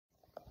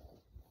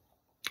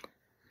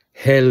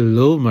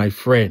Hello, my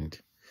friend.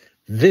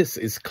 This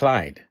is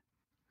Clyde.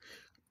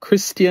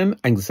 Christian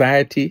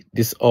Anxiety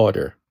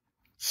Disorder,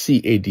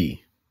 CAD.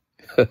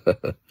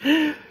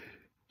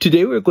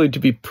 Today we're going to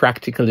be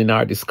practical in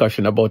our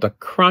discussion about a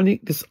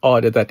chronic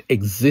disorder that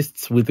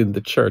exists within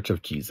the Church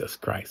of Jesus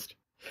Christ.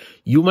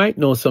 You might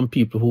know some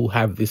people who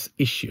have this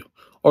issue,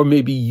 or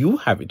maybe you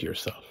have it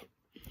yourself.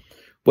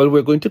 Well,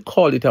 we're going to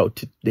call it out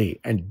today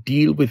and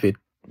deal with it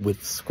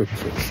with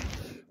scriptures.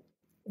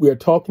 We are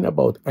talking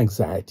about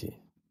anxiety.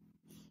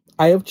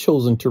 I have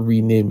chosen to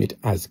rename it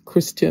as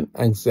Christian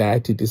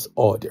Anxiety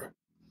Disorder.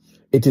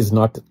 It is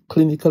not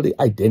clinically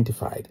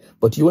identified,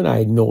 but you and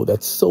I know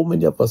that so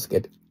many of us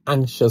get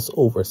anxious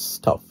over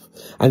stuff,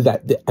 and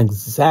that the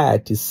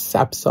anxiety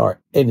saps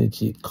our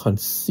energy,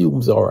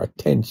 consumes our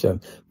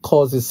attention,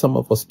 causes some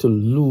of us to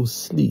lose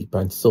sleep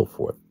and so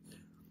forth.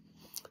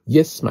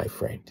 Yes, my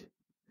friend,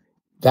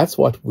 that's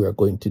what we're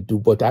going to do,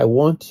 but I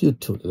want you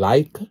to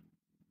like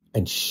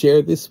and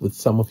share this with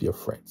some of your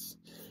friends.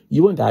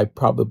 You and I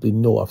probably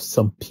know of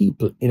some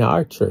people in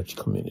our church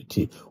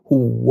community who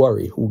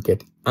worry, who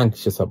get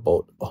anxious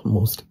about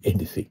almost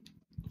anything.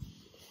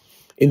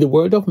 In the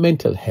world of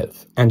mental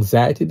health,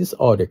 anxiety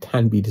disorder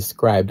can be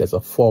described as a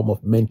form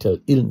of mental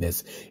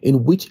illness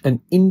in which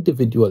an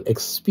individual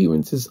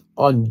experiences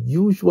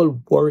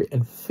unusual worry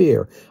and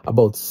fear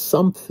about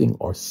something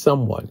or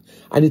someone,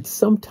 and it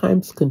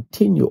sometimes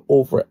continues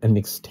over an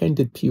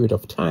extended period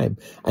of time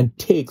and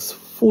takes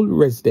full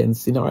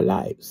residence in our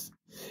lives.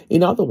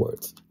 In other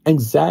words,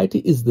 anxiety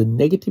is the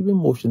negative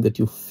emotion that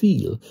you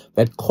feel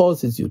that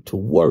causes you to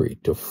worry,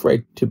 to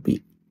fret, to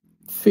be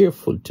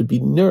fearful, to be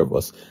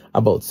nervous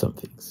about some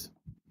things.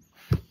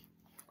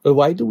 Well,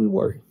 why do we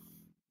worry?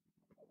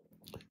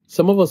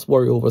 Some of us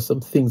worry over some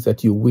things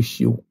that you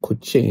wish you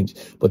could change,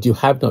 but you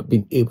have not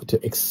been able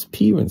to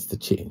experience the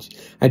change,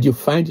 and you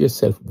find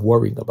yourself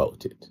worrying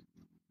about it.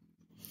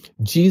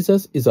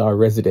 Jesus is our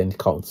resident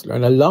counselor,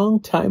 and a long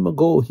time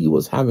ago, he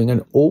was having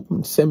an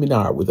open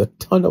seminar with a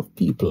ton of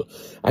people,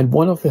 and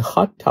one of the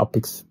hot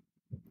topics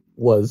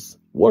was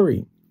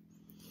worrying.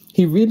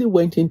 He really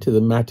went into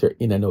the matter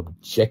in an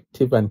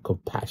objective and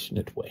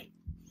compassionate way.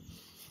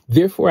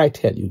 Therefore, I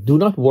tell you, do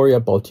not worry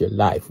about your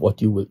life,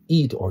 what you will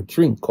eat or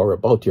drink, or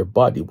about your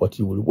body, what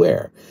you will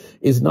wear.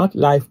 Is not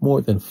life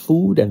more than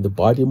food and the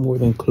body more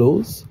than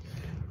clothes?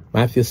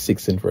 Matthew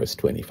 6 and verse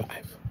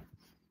 25.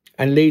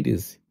 And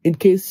ladies, in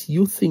case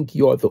you think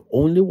you're the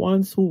only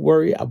ones who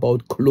worry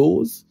about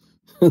clothes,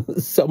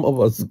 some of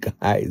us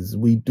guys,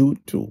 we do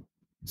too.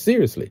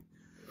 Seriously.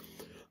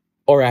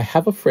 Or I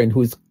have a friend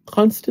who is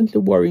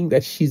constantly worrying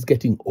that she's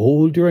getting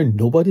older and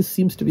nobody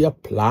seems to be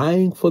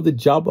applying for the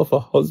job of a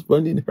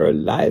husband in her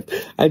life,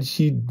 and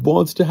she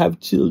wants to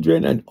have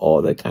children and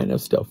all that kind of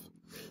stuff.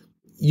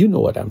 You know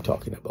what I'm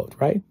talking about,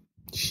 right?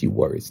 She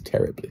worries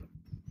terribly.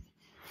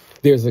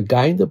 There's a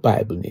guy in the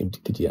Bible named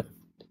Gideon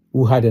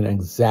who had an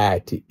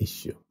anxiety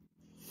issue.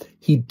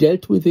 He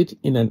dealt with it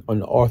in an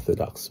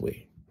unorthodox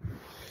way.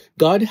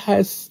 God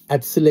had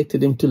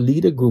selected him to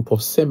lead a group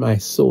of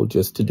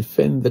semi-soldiers to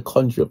defend the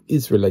country of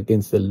Israel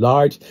against the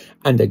large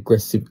and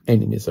aggressive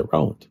enemies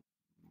around.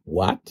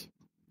 What?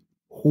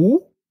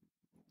 Who?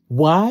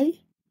 Why?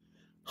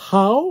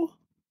 How?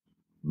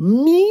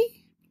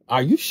 Me?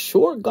 Are you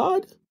sure,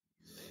 God?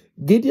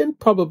 Gideon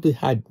probably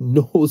had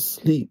no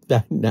sleep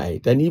that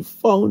night, and he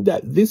found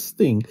that this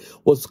thing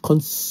was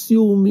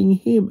consuming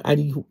him,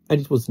 and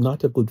it was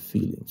not a good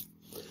feeling.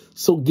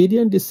 So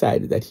Gideon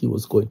decided that he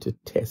was going to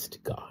test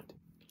God.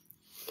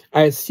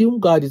 I assume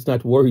God is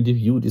not worried if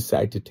you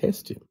decide to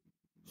test him.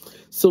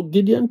 So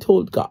Gideon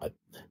told God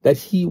that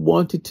he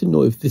wanted to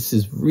know if this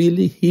is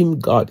really him,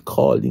 God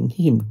calling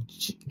him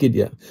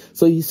Gideon.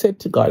 So he said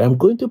to God, I'm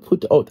going to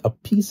put out a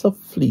piece of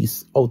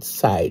fleece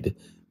outside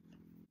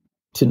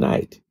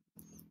tonight.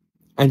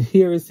 And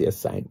here is the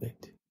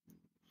assignment.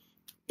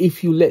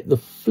 If you let the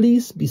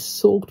fleece be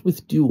soaked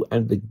with dew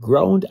and the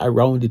ground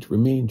around it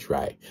remain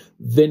dry,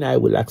 then I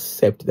will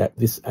accept that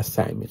this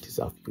assignment is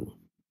of you.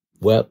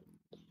 Well,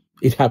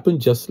 it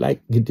happened just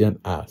like Gideon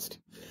asked.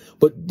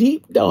 But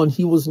deep down,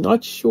 he was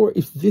not sure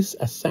if this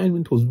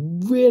assignment was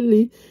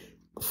really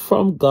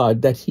from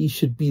God, that he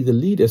should be the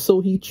leader.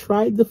 So he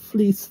tried the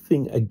fleece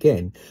thing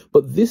again.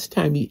 But this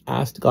time he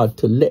asked God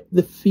to let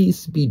the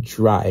fleece be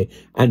dry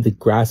and the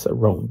grass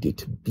around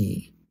it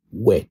be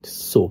wet,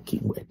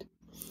 soaking wet.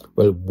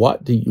 Well,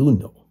 what do you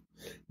know?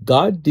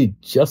 God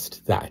did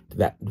just that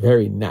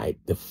very night.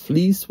 The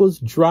fleece was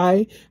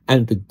dry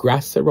and the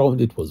grass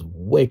around it was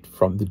wet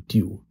from the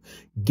dew.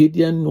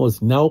 Gideon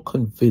was now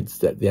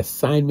convinced that the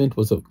assignment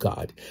was of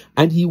God,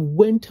 and he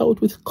went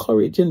out with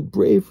courage and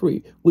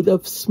bravery with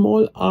a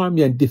small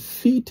army and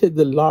defeated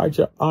the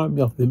larger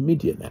army of the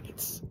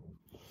Midianites.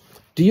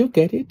 Do you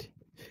get it?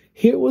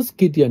 Here was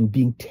Gideon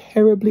being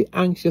terribly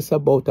anxious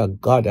about a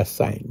God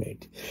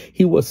assignment.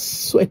 He was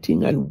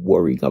sweating and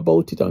worrying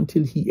about it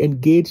until he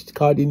engaged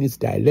God in his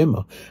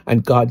dilemma,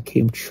 and God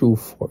came true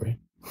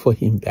for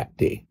him that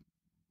day.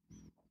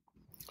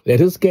 Let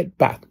us get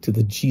back to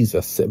the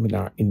Jesus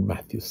seminar in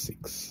Matthew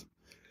 6.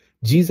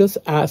 Jesus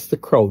asked the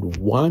crowd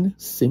one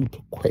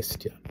simple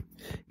question.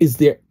 Is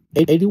there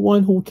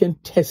anyone who can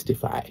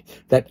testify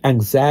that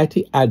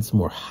anxiety adds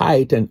more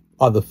height and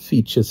other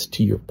features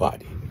to your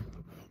body?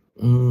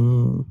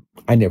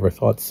 I never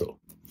thought so.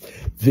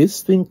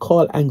 This thing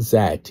called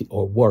anxiety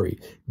or worry,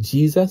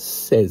 Jesus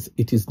says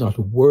it is not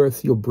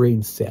worth your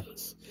brain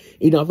cells.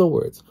 In other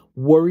words,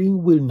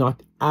 worrying will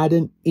not add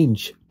an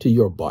inch to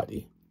your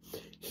body.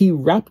 He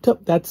wrapped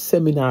up that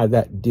seminar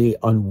that day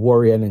on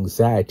worry and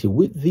anxiety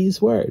with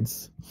these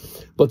words: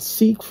 but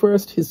seek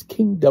first his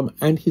kingdom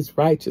and his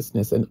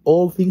righteousness, and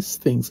all these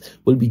things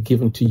will be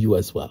given to you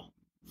as well.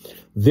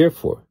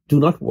 Therefore, do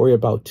not worry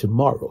about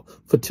tomorrow,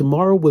 for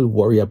tomorrow will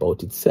worry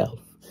about itself.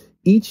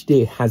 Each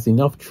day has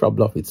enough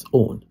trouble of its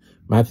own.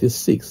 Matthew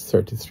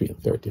 6:33 and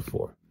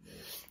 34.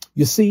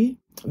 You see,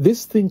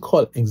 this thing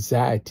called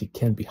anxiety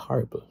can be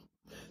horrible.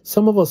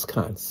 Some of us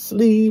can't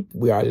sleep,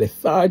 we are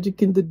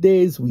lethargic in the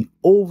days, we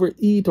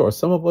overeat, or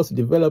some of us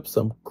develop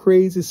some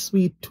crazy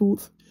sweet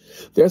tooth.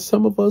 There are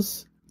some of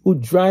us who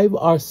drive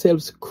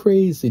ourselves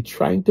crazy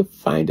trying to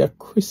find a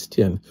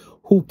Christian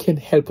who can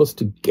help us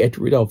to get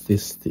rid of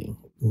this thing.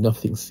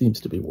 Nothing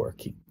seems to be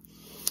working.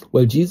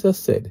 Well, Jesus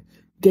said,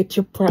 get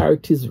your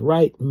priorities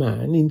right,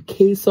 man, in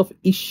case of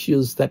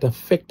issues that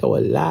affect our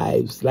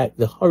lives, like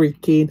the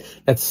hurricane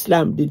that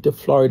slammed into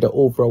Florida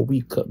over a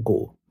week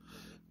ago.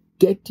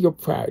 Get your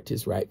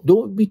priorities right.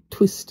 Don't be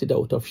twisted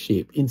out of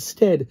shape.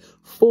 Instead,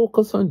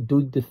 focus on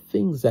doing the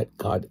things that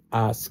God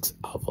asks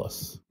of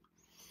us.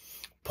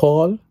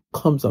 Paul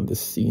comes on the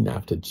scene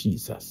after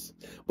Jesus.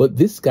 But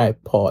this guy,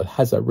 Paul,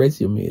 has a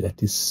resume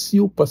that is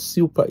super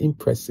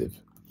impressive.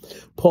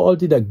 Paul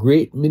did a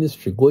great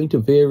ministry going to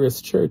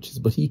various churches,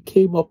 but he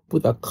came up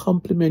with a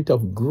complement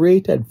of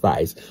great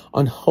advice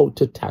on how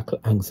to tackle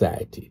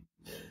anxiety.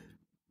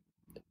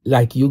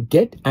 Like, you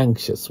get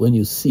anxious when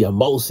you see a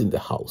mouse in the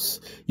house.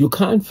 You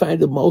can't find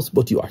the mouse,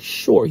 but you are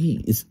sure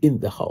he is in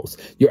the house.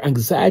 Your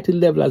anxiety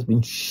level has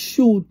been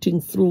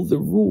shooting through the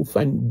roof,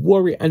 and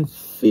worry and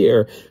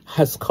fear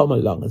has come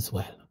along as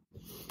well.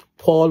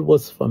 Paul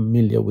was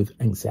familiar with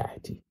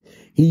anxiety.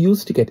 He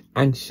used to get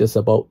anxious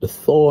about the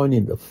thorn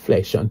in the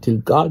flesh until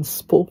God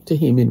spoke to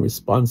him in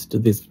response to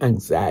this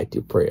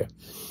anxiety prayer.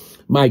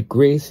 My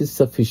grace is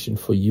sufficient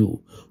for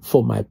you,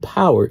 for my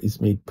power is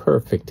made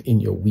perfect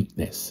in your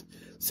weakness.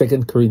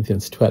 2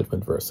 Corinthians 12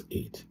 and verse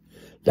 8.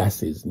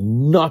 That is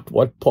not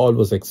what Paul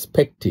was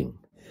expecting,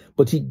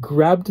 but he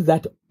grabbed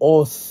that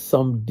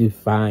awesome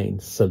divine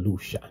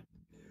solution.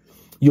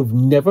 You've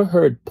never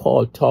heard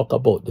Paul talk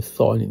about the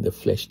thorn in the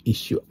flesh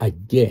issue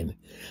again,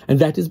 and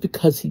that is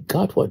because he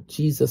got what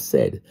Jesus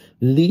said: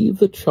 leave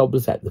the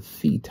troubles at the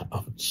feet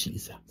of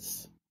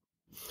Jesus.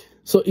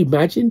 So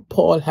imagine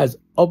Paul has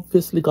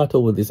obviously got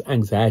over this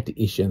anxiety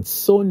issue, and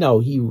so now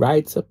he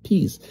writes a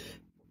piece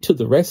to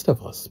the rest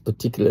of us,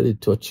 particularly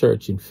to a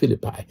church in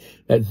Philippi,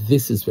 that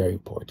this is very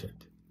important.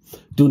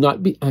 Do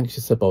not be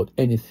anxious about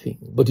anything,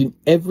 but in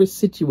every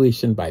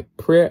situation by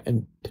prayer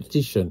and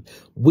petition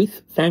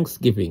with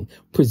thanksgiving,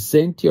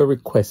 present your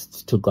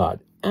requests to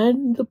God,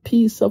 and the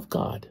peace of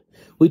God,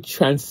 which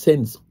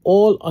transcends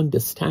all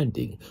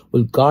understanding,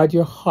 will guard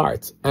your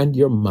hearts and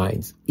your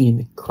minds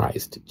in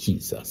Christ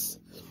Jesus.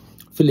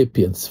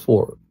 Philippians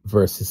 4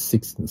 verses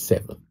 6 and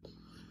 7.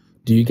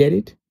 Do you get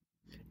it?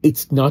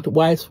 It's not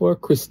wise for a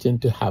Christian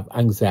to have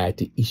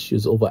anxiety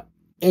issues over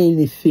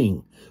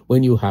anything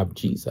when you have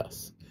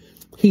Jesus.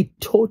 He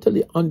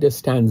totally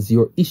understands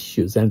your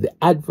issues and the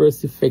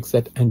adverse effects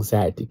that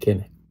anxiety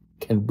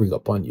can bring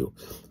upon you.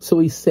 So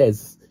he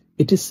says,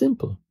 it is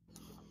simple.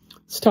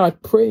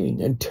 Start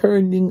praying and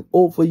turning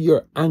over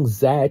your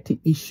anxiety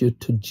issue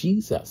to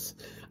Jesus.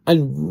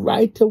 And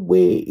right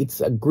away,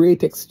 it's a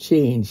great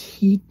exchange.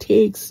 He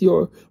takes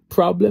your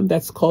problem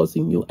that's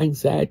causing you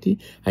anxiety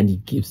and he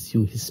gives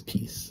you his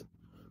peace.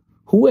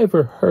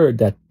 Whoever heard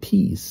that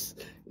peace,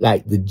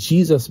 like the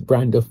Jesus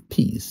brand of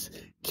peace,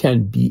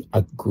 can be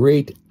a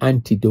great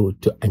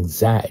antidote to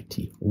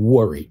anxiety,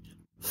 worry,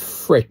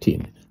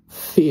 fretting,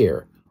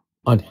 fear,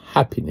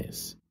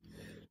 unhappiness.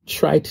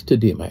 Try it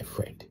today, my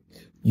friend.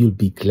 You'll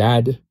be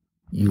glad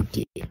you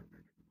did.